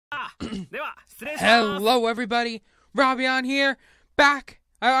Hello, everybody. Robeon here. Back.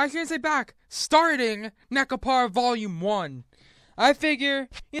 I shouldn't say back. Starting Nekopara Vol.1. I figure,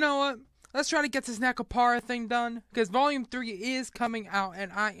 you know what? Let's try to get this Nekopara thing done. Because Volume 3 is coming out,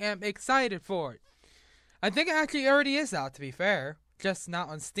 and I am excited for it. I think it actually already is out, to be fair. Just not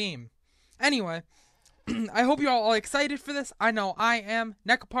on Steam. Anyway, I hope you're all excited for this. I know I am.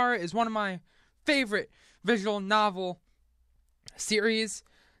 Nekopara is one of my favorite visual novel series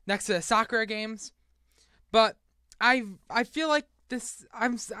next to the Sakura games. But I feel like this,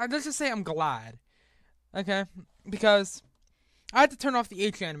 let's just say I'm glad. Okay? Because I had to turn off the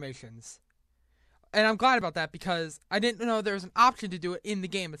H animations. And I'm glad about that because I didn't know there was an option to do it in the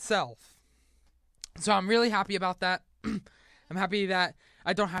game itself. So I'm really happy about that. I'm happy that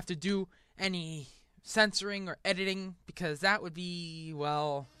I don't have to do any censoring or editing because that would be,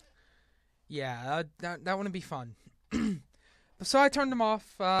 well, yeah, that wouldn't be fun. So I turned them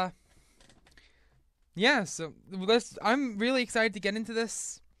off. Yeah, so I'm really excited to get into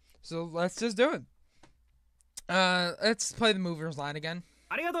this. So let's just do it. Let's play the movers line again.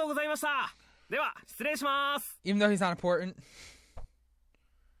 Even though he's not important.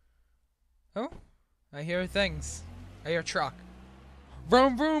 Oh, I hear things. I hear a truck.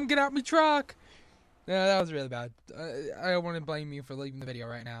 Vroom vroom, get out me truck! Yeah, that was really bad. I don't want to blame you for leaving the video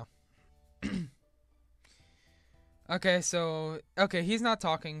right now. Okay, he's not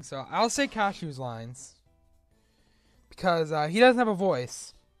talking, so I'll say Cashew's lines. Because he doesn't have a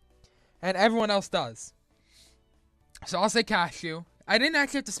voice. And everyone else does. So I'll say Cashew. I didn't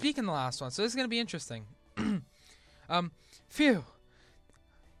actually have to speak in the last one, so this is going to be interesting. Phew.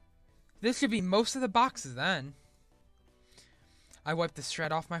 This should be most of the boxes then. I wiped the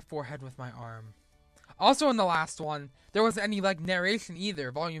shred off my forehead with my arm. Also in the last one, there wasn't any narration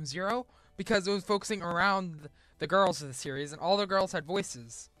either, Volume 0, because it was focusing around the girls of the series, and all the girls had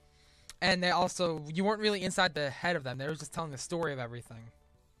voices. And they also, you weren't really inside the head of them, they were just telling the story of everything.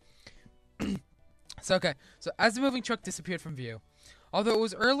 So as the moving truck disappeared from view, although it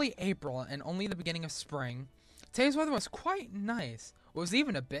was early April and only the beginning of spring, today's weather was quite nice. It was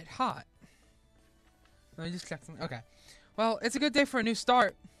even a bit hot. Let me just check something. Okay. Well, it's a good day for a new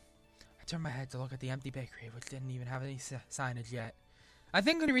start. I turned my head to look at the empty bakery, which didn't even have any signage yet. I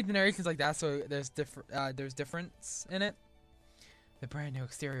think I'm going to read the narrations like that so there's difference in it. The brand new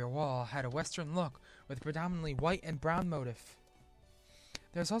exterior wall had a western look with predominantly white and brown motif.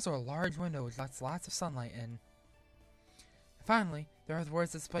 There's also a large window which lets lots of sunlight in. Finally, there are the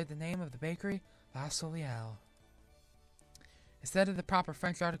words that displayed the name of the bakery, La Soleil. Instead of the proper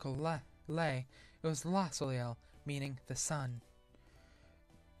French article le, it was La Soleil, meaning the sun.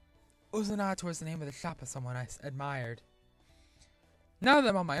 It was a nod towards the name of the shop of someone I admired. Now that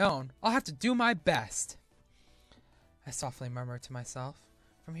I'm on my own, I'll have to do my best. I softly murmured to myself.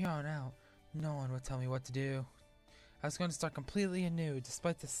 From here on out, no one would tell me what to do. I was going to start completely anew,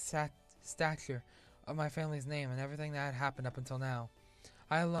 despite the stature of my family's name and everything that had happened up until now.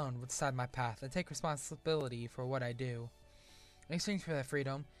 I alone would decide my path and take responsibility for what I do. In exchange for that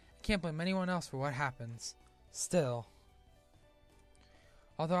freedom, I can't blame anyone else for what happens. Still.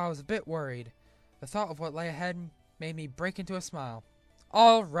 Although I was a bit worried, the thought of what lay ahead made me break into a smile.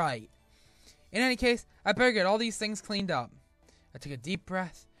 Alright. In any case, I better get all these things cleaned up. I took a deep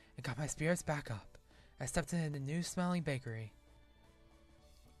breath and got my spirits back up. I stepped into the new-smelling bakery.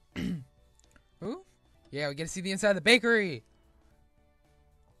 Ooh? Yeah, we get to see the inside of the bakery!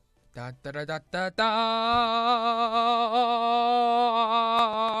 Da da da da da da!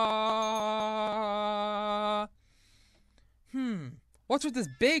 What's with this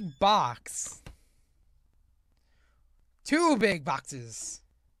big box? 2 big boxes!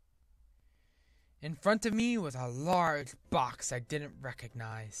 In front of me was a large box I didn't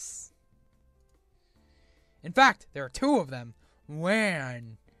recognize. In fact, there are 2 of them.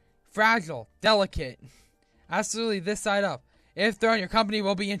 Worn, fragile, delicate. Absolutely this side up. If thrown, your company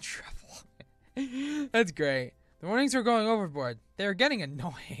will be in trouble. That's great. The warnings were going overboard. They were getting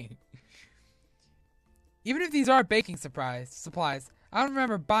annoying. Even if these are baking supplies, I don't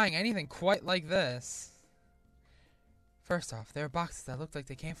remember buying anything quite like this. First off, there are boxes that looked like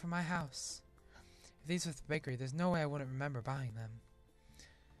they came from my house. If these were the bakery, there's no way I wouldn't remember buying them.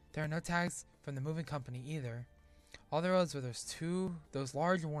 There are no tags from the moving company either. All there was were those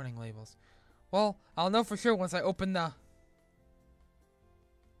large warning labels. Well, I'll know for sure once I open the...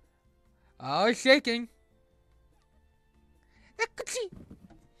 Oh, it's shaking.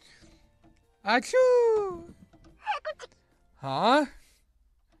 Achoo! Huh?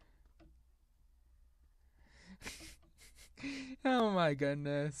 Oh my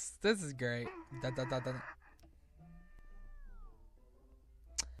goodness. This is great.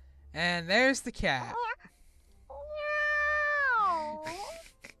 And there's the cat.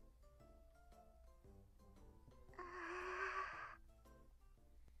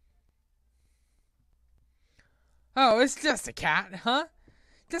 Oh, it's just a cat, huh?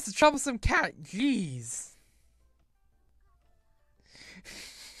 Just a troublesome cat. Jeez.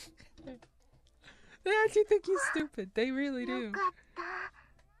 They actually think he's stupid. They really do.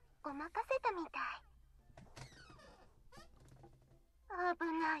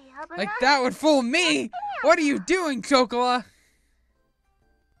 Like that would fool me! What are you doing, Chocola?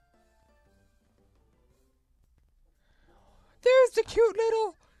 There's the cute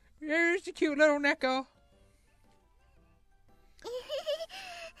little Neko.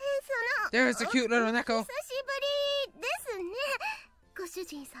 There's the cute little Neko.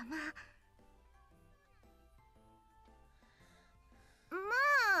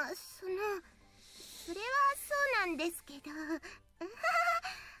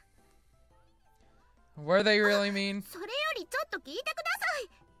 Were they really mean?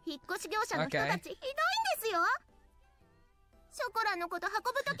 Okay. ショコラのこと運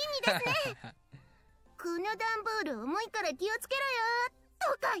ぶときにですねこの段ボール重いから気をつけろよ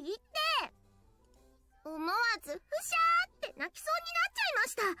とか言って思わずふしゃーって泣きそうになっちゃいま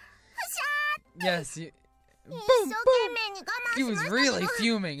したふしゃーって Yes, you... 一生懸命に我慢 She し was ましたけど really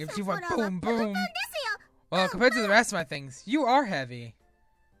fuming if she ショコ went ラは boom プルプル boom. ですよ Well, compared to the rest of my things, you are heavy.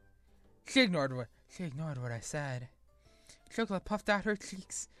 She ignored what I said. Chocolate puffed out her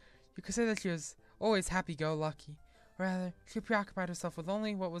cheeks. You could say that she was always happy-go-lucky. Rather, she preoccupied herself with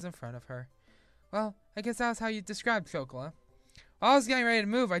only what was in front of her. Well, I guess that was how you described Chocola. While I was getting ready to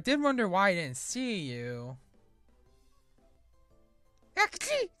move, I did wonder why I didn't see you.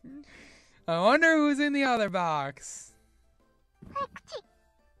 I wonder who's in the other box.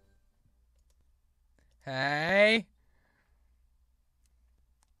 Hey.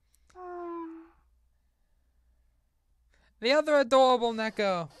 The other adorable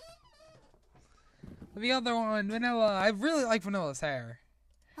Neko. The other one, Vanilla. I really like Vanilla's hair.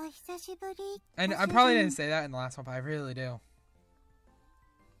 And I probably didn't say that in the last one, but I really do.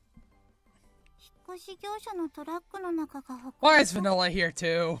 Why is Vanilla here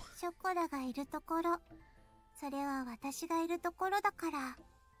too?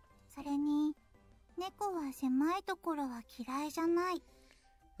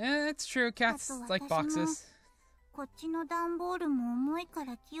 Yeah, it's true. Cats like boxes. こっちの段ボールも重いか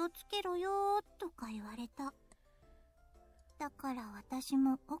ら気をつけろよとか言われた。だから私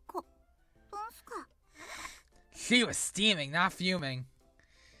もおこ。どんすか She was steaming, not fuming.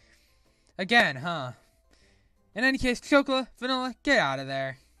 Again, huh? In any case, Chocolate, Vanilla, get out of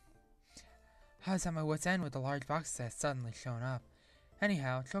there. I was at my wit's end with the large boxes that had suddenly shown up.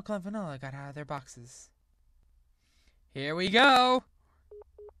 Anyhow, Chocolate and Vanilla got out of their boxes. Here we go!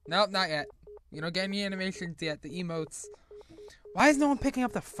 Nope, not yet. You don't get any animations yet, the emotes. Why is no one picking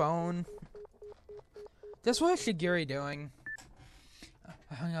up the phone? Just what is Shigiri doing?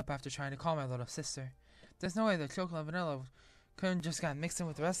 I hung up after trying to call my little sister. There's no way that Chocolate and Vanilla couldn't just got mixed in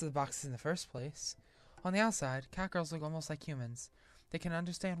with the rest of the boxes in the first place. On the outside, cat girls look almost like humans. They can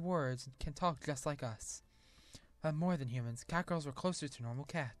understand words and can talk just like us. But more than humans, cat girls were closer to normal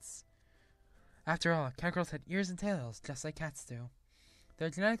cats. After all, cat girls had ears and tails, just like cats do. They're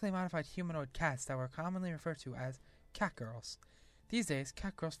genetically modified humanoid cats that were commonly referred to as cat girls. These days,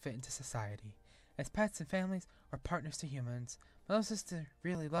 cat girls fit into society. As pets and families or partners to humans, my little sister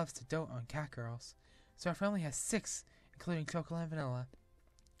really loves to dote on cat girls. So our family has 6, including Chocolate and Vanilla.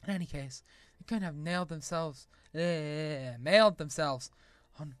 In any case, they couldn't have mailed themselves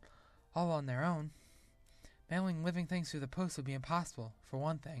all on their own. Mailing living things through the post would be impossible, for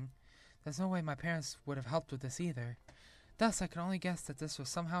one thing. There's no way my parents would have helped with this either. Thus, I can only guess that this was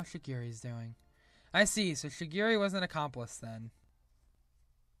somehow Shigiri's doing. I see, so Shigiri was an accomplice then.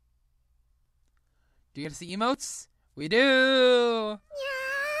 Do you get to see emotes? We do!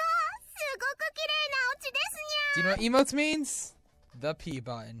 Do you know what emotes means? The P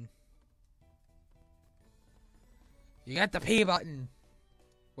button. You get the P button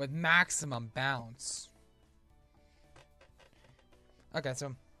with maximum bounce. Okay,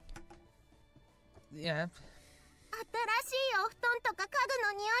 so yeah.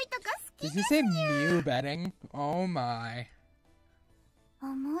 Did you say Mew bedding? Oh my.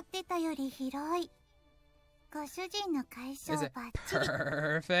 Is it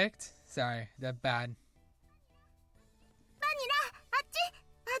perfect? Sorry, that's bad.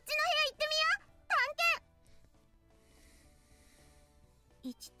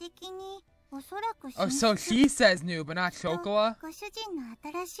 Oh, so she says new, but not Chocola? So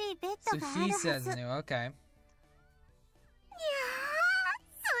she says new, okay.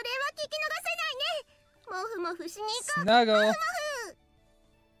 モフしに行こう。 Snuggle.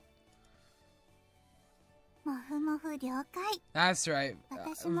 モフモフ了解。 That's right.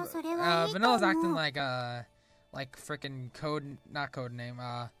 私もそれはいいと Vanilla's 思 acting う。 like frickin' not code name,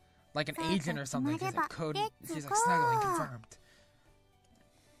 like an そうと agent or something. She's 決まれば like code. Let's She's like snuggling go. confirmed.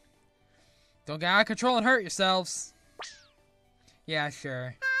 Don't get out of control and hurt yourselves. Yeah,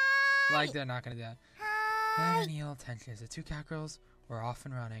 sure. Like they're not gonna do that. And any ill intentions, the two cat girls were off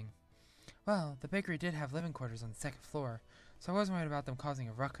and running. Well, the bakery did have living quarters on the second floor, so I wasn't worried about them causing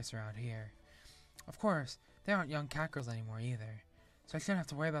a ruckus around here. Of course, they aren't young cat girls anymore either, so I shouldn't have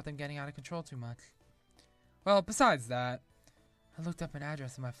to worry about them getting out of control too much. Well, besides that, I looked up an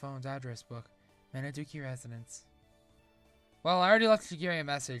address in my phone's address book, Manaduki Residence. Well, I already left Shigiri a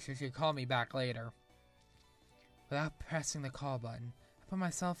message, so she could call me back later. Without pressing the call button, I put my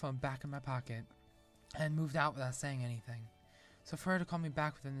cell phone back in my pocket and moved out without saying anything. So for her to call me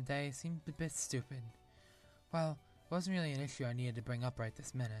back within the day seemed a bit stupid. Well, it wasn't really an issue I needed to bring up right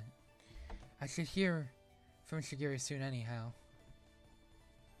this minute. I should hear from Shigiri soon anyhow.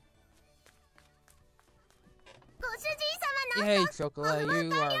 Hey, Chocolate,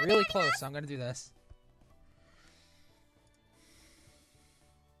 you are really close, so I'm gonna do this.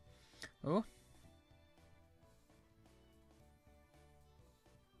 Oh.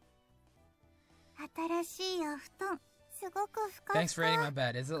 Thanks for rating my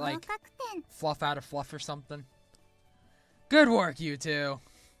bed. Is it like fluff out of fluff or something? Good work, you two.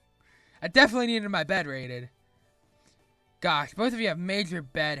 I definitely needed my bed rated. Gosh, both of you have major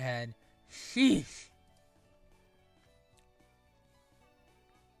bedhead. Sheesh.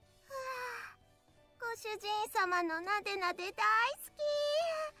 ご主人様のなでなで大好き。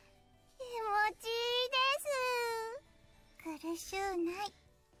気持ちいいです。苦しゅうない。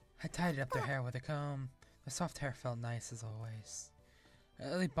 I tidied up their hair with a comb. The soft hair felt nice as always. I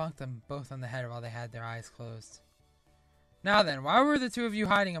really bunked them both on the head while they had their eyes closed. Now then, why were the two of you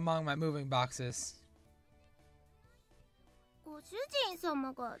hiding among my moving boxes? ご主人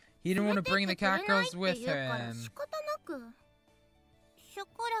様が He didn't want to bring the cat girls with 連れてってくれないって言うから him. 仕方なく。ショ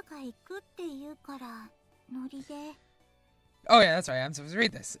コラが行くって言うからノリで。 Oh yeah, that's right. I'm supposed to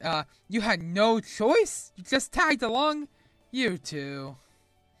read this. You had no choice? You just tagged along? You two.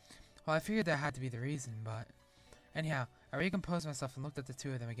 Well, I figured that had to be the reason, but... Anyhow, I recomposed myself and looked at the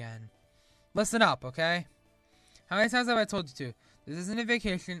two of them again. Listen up, okay? How many times have I told you to? This isn't a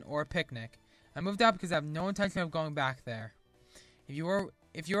vacation or a picnic. I moved out because I have no intention of going back there. If you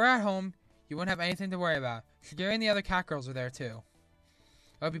were at home, you wouldn't have anything to worry about. Shigeri and the other cat girls were there too.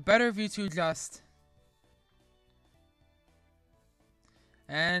 It would be better if you two just...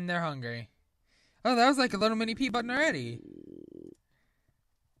 And they're hungry. Oh, that was like a little mini pea button already.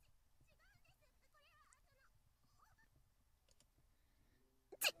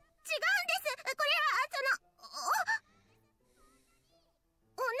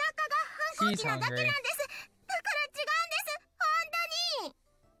 She's hungry.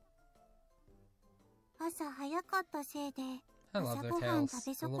 I love their tails.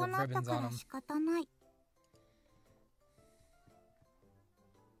 The little ribbons on them.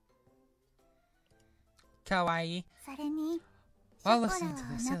 Kawaii. While listening to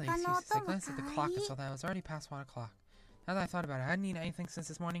the silly excuses, I glanced at the clock and saw that it was already past 1 o'clock. Now that I thought about it, I hadn't eaten anything since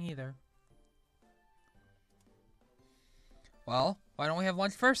this morning either. Well, why don't we have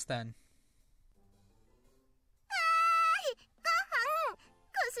lunch first then?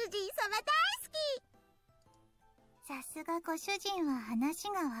 さすがご主人は話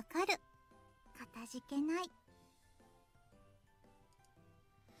がわかる。かたじけない。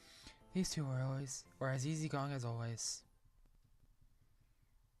 These two were as easygoing as always.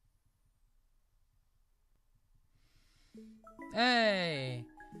 Hey!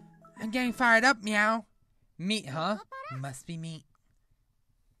 I'm getting fired up, meow! Meat, huh? Must be meat.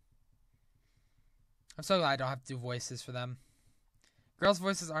 I'm so glad I don't have to do voices for them. Girls'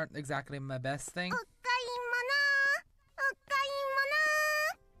 voices aren't exactly my best thing.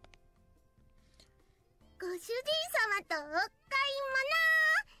 ご主人様とお買い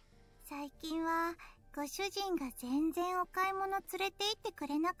物。最近はご主人が全然お買い物連れて行ってく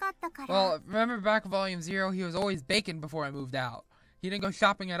れなかったから。 Well, remember back in Volume 0, he was always baking before I moved out. He didn't go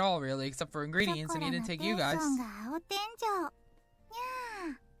shopping at all, really, except for ingredients, and he didn't take you guys. ショコラのテンションが青天井。にゃ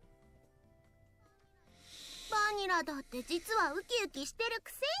ー。バニラだって実はウキウキしてるく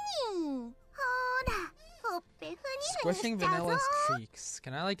せに。ほら、ほっぺふにふにし Squishing ちゃうぞ。 Vanilla's cheeks.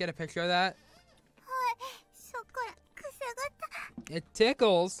 Can I, like, get a picture of that? ショコラくすぐった。 It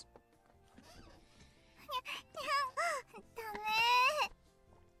tickles.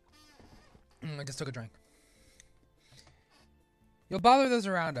 ダメ。 I just took a drink. You'll bother those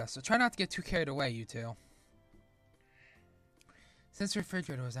around us, so try not to get too carried away, you two. Since the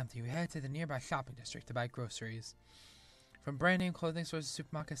refrigerator was empty, we headed to the nearby shopping district to buy groceries. From brand-name clothing stores to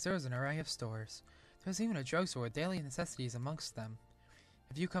supermarkets, there was an array of stores. There was even a drugstore with daily necessities amongst them.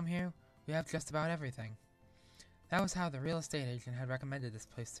 If you come here, we have just about everything. That was how the real estate agent had recommended this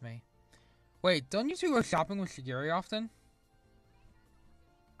place to me. Wait, don't you two go shopping with Shigiri often?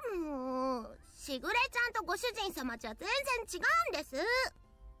 もうしぐれちゃんとご主人様じゃ全然違うんです。は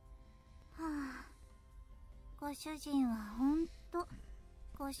あ、ご主人はほんと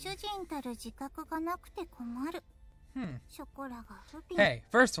ご主人たる自覚がなくて困る。ショコラが不憫。Hey,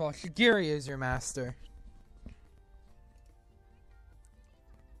 first of all, Shigiri is your master.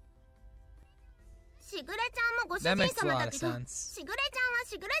 しぐれちゃんもご主人様だけど、しぐれちゃんは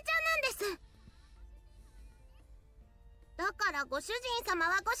しぐれちゃんなんです。だからご主人様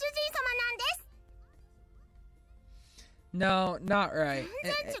はご主人様なんです。No, not right.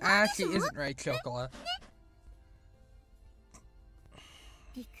 It actually isn't right, Chocola.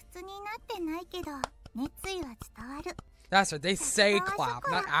 理屈になってないけど、熱意は伝わる。That's what they say clap,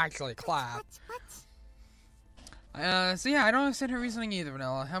 not actually clap. So yeah, I don't understand her reasoning either,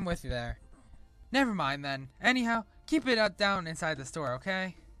 Vanilla. I'm with you there. Never mind then. Anyhow, keep it down inside the store,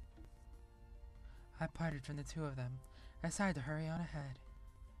 okay? I parted from the two of them. I decided to hurry on ahead.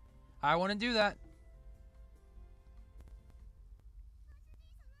 I want to do that.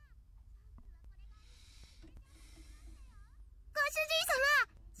 ご主人様、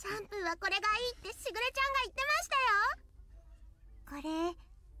シャンプーはこれがいいってしぐれちゃんが言ってましたよ。これ、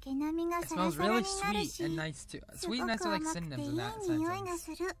毛並みが It サラ smells サラ really になる sweet し、 and nice too. す Sweet ご and く nice are like 甘くてい synonyms い in that 匂いが sentence.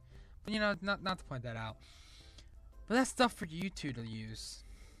 する。But not to point that out. But that's stuff for you two to use.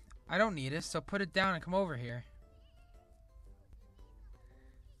 I don't need it, so put it down and come over here.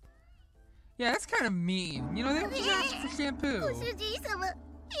 Yeah, that's kind of mean. You know, they don't just ask for shampoo. ご主人様、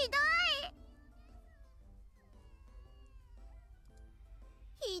ひどい。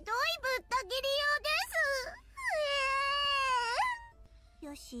ひどいぶった切りようです。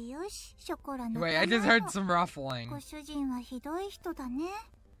よしよし、ショコラの。Wait, I just heard some ruffling. ご主人はひどい人だね。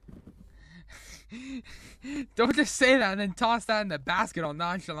Don't just say that and then toss that in the basket all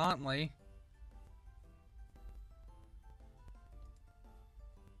nonchalantly.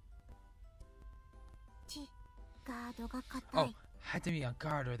 Oh, had to be on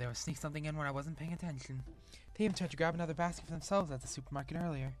guard or they would sneak something in when I wasn't paying attention. They even tried to grab another basket for themselves at the supermarket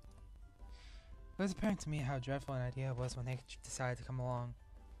earlier. It was apparent to me how dreadful an idea it was when they decided to come along.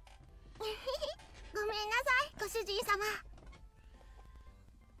 ごめんなさい、ご主人様。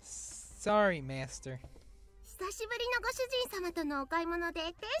Sorry, Master. 久しぶりのご主人様とのお買い物でテ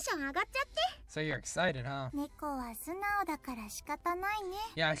ンション上がっちゃって。So you're excited, huh? 猫は素直だから仕方ないね。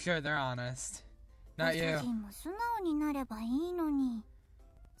Yeah, sure, they're honest. Not ご you. 主人も素直になればいいのに。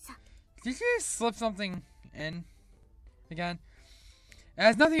さ、 Did you just slip something in again? It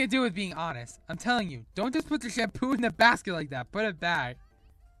has nothing to do with being honest. I'm telling you, don't just put the shampoo in the basket like that. Put it back.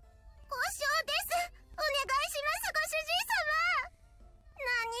 交渉です。お願いします、ご主人様。何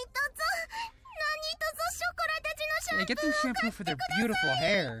卒ショコラたちのシャン Hey, プ get the ーを shampoo 買っ for て their くださ beautiful い。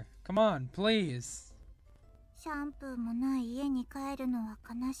 hair. Come on, please. シャンプーもない家に帰るのは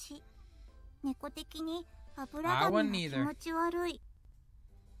悲しい。猫的に油が気持ち悪い。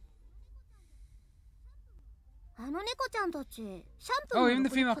あの猫ちゃんたち、シャンプー Oh, の even the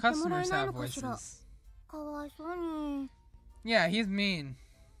残り female 買ってもら customers えない have のかしら。 voices. かわいそうに。Yeah, he's mean.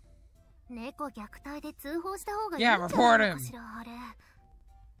 猫虐待で通報した方がいいんじゃない Yeah, の report かしら、あれ。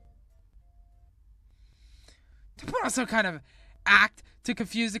To put on some kind of act to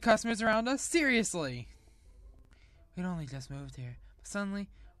confuse the customers around us? Seriously. We'd only just moved here, but suddenly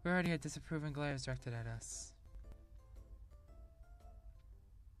we already had disapproving glares directed at us.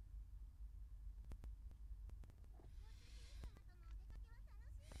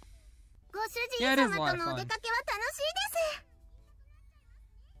 ご主人様とのお出かけは楽しいです。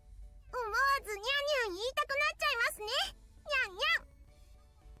思わずニャンニャン言いたくなっちゃいますね。ニャンニャン。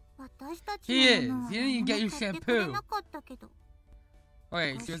私たちのものは何も買ってくれなかったけど。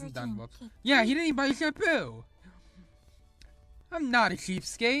Wait, she wasn't done. Whoops. Yeah, he didn't even buy you shampoo. I'm not a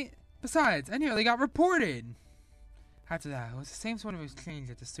cheapskate. Besides, I nearly got reported. After that, it was the same sort of exchange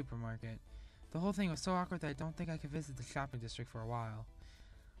at the supermarket. The whole thing was so awkward that I don't think I could visit the shopping district for a while.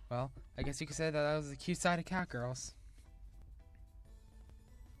 Well, I guess you could say that was the cute side of CATGIRLS.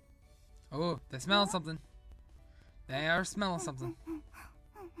 Oh, they smell something. They are smelling something.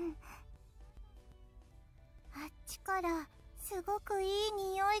 あっちからすごくいい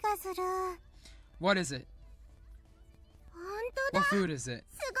匂いがする。What is it? 本当だ。 What food is it?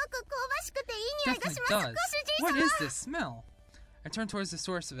 すごく香ばしくていい匂いが Definitely します。ご does. 主人 What 様。 is this smell? I turned towards the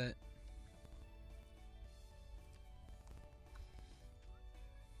source of it.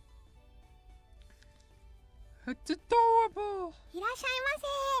 It's adorable. いらっしゃい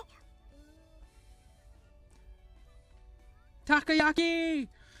ませ。 Takoyaki.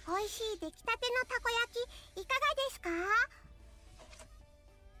 美味しい出来たてのたこ焼きいかがですか？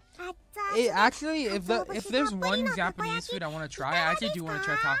 Actually, if there's one Japanese food I want to try, I actually do want to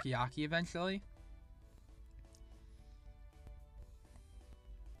try takoyaki eventually.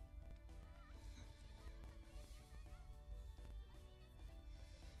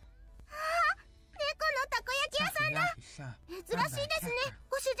 猫のたこ焼き屋さんだ。珍しいですね、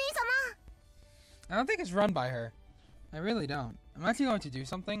ご主人様。 I don't think it's run by her. I really don't. I'm actually going to do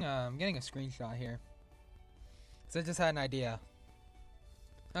something. I'm getting a screenshot here. So I just had an idea.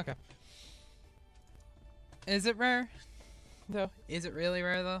 Okay. Is it rare? Though? Is it really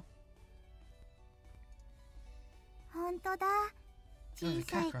rare though? 本当だ。 There 小 was a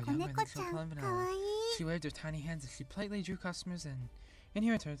さい cat girl 子 younger 猫 than ちゃ Chocolate ん、 Vanilla. かわいい。 She waved her tiny hands as she politely drew customers in. In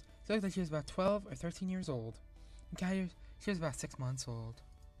her turns, she looked like she was about 12 or 13 years old. In cat years, she was about 6 months old.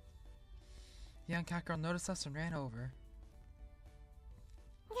 The young cat girl noticed us and ran over.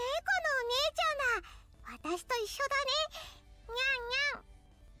 猫のお姉ちゃんだ。私と一緒だね。にゃんにゃん。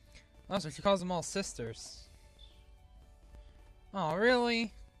 Oh, so she calls them all sisters. Oh,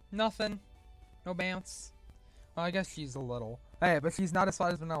 really? Nothing? No bounce? Well, I guess she's a little. Hey, but she's not as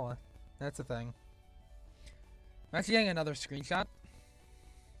flat as Vanilla. That's the thing. I'm actually getting another screenshot.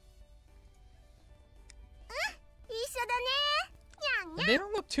 一緒だね。にゃんにゃん。 They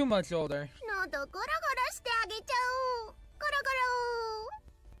don't look too much older. 喉ゴロゴロしてあげちゃおう。ゴロ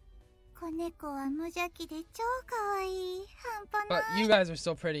ゴロ。子猫は無邪気で超かわいい。半端 But ない。 you guys are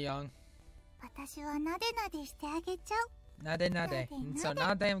still pretty young. 私はなでなでしてあげちゃう。 Nade nade. And so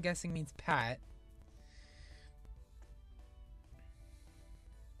nade I'm guessing means pat.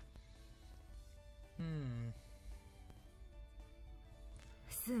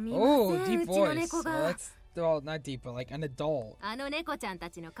 Oh, deep voice. Well, that's well, not deep, but like an adult. あの猫ちゃんた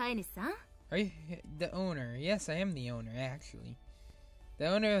ちの飼い主さん？ Are you the owner? Yes, I am the owner, actually. The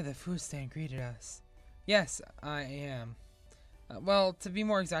owner of the food stand greeted us. Yes, I am. Well, to be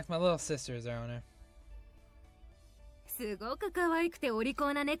more exact, my little sister is our owner. すごく可愛くてお利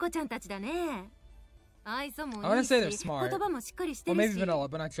口な猫ちゃんたちだね。愛想も I い wanna いし、 say 言 they're smart. 葉もしっかりして Well, る maybe し。 vanilla,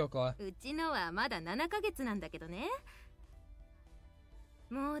 but not chocolate. うちのはまだ7ヶ月なんだけどね。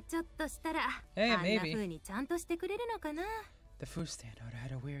もうちょっとしたら、 Hey, あんな maybe. 風にちゃんとしてくれるのかな。 The food stand owner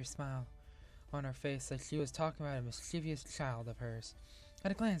had a weird smile on her face, like she was talking about a mischievous child of hers.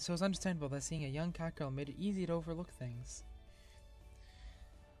 At a glance, it was understandable that seeing a young cat girl made it easy to overlook things.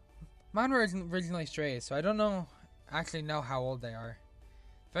 Mine were originally strays, so I don't actually know how old they are.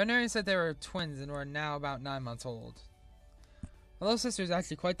 Veterinarian said they were twins and were now about 9 months old. My little sister is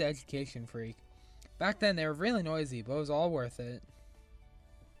actually quite the education freak. Back then, they were really noisy, but it was all worth it.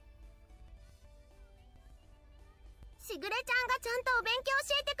 しぐれちゃんがちゃんとお勉強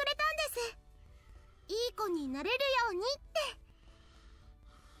教えてくれたんです。いい子になれるようにって。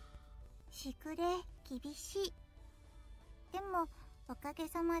しぐれ厳しい。でもおかげ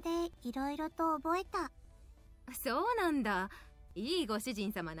さまでいろいろと覚えた。そうなんだ。いいご主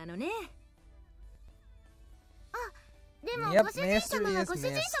人様なのね。あ、でも Yep, ご主人様はご主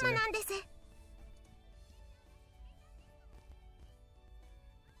人様なんです。し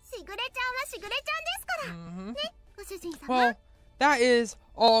ぐれちゃんはしぐれちゃんですから。ね、ご主人様。 Well, that is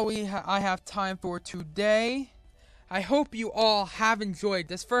all I have time for today. I hope you all have enjoyed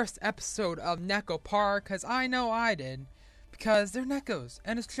this first episode of Nekopara, because I know I did. Because they're Nekos,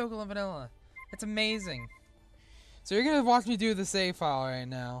 and it's chocolate and vanilla. It's amazing. So you're going to watch me do the save file right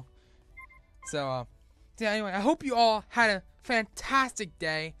now. So, yeah, anyway, I hope you all had a fantastic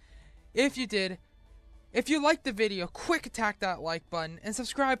day. If you did, if you liked the video, quick attack that like button and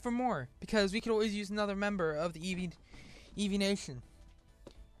subscribe for more. Because we could always use another member of the Eevee Nation.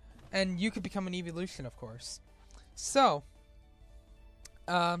 And you could become an evolution, of course. So,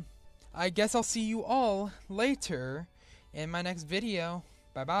 I guess I'll see you all later in my next video.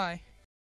 Bye-bye.